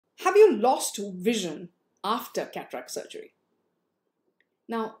Have you lost vision after cataract surgery?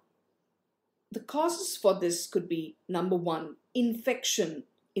 Now, the causes for this could be, number one, infection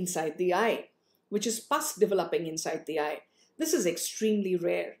inside the eye, which is pus developing inside the eye. This is extremely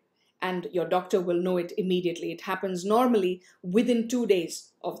rare, and your doctor will know it immediately. It happens normally within 2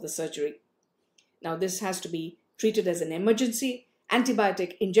 days of the surgery. Now, this has to be treated as an emergency.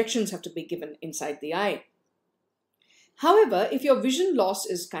 Antibiotic injections have to be given inside the eye. However, if your vision loss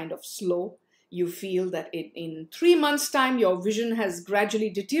is kind of slow, you feel that in 3 months' time, your vision has gradually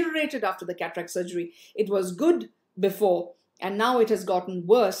deteriorated after the cataract surgery. It was good before, and now it has gotten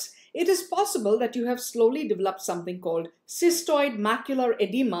worse. It is possible that you have slowly developed something called cystoid macular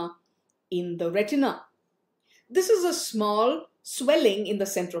edema in the retina. This is a small swelling in the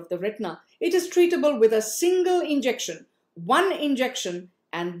center of the retina. It is treatable with a single injection, one injection,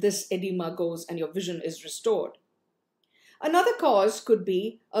 and this edema goes and your vision is restored. Another cause could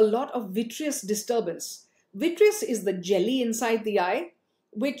be a lot of vitreous disturbance. Vitreous is the jelly inside the eye,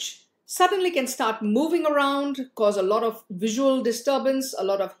 which suddenly can start moving around, cause a lot of visual disturbance, a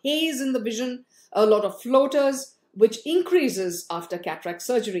lot of haze in the vision, a lot of floaters, which increases after cataract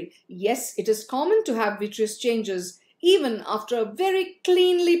surgery. Yes, it is common to have vitreous changes even after a very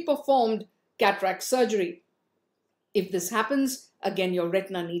cleanly performed cataract surgery. If this happens, again, your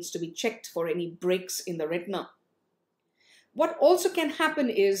retina needs to be checked for any breaks in the retina. What also can happen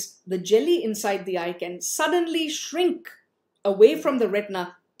is the jelly inside the eye can suddenly shrink away from the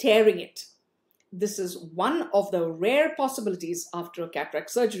retina, tearing it. This is one of the rare possibilities after a cataract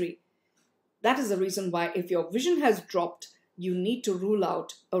surgery. That is the reason why if your vision has dropped, you need to rule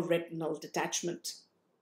out a retinal detachment.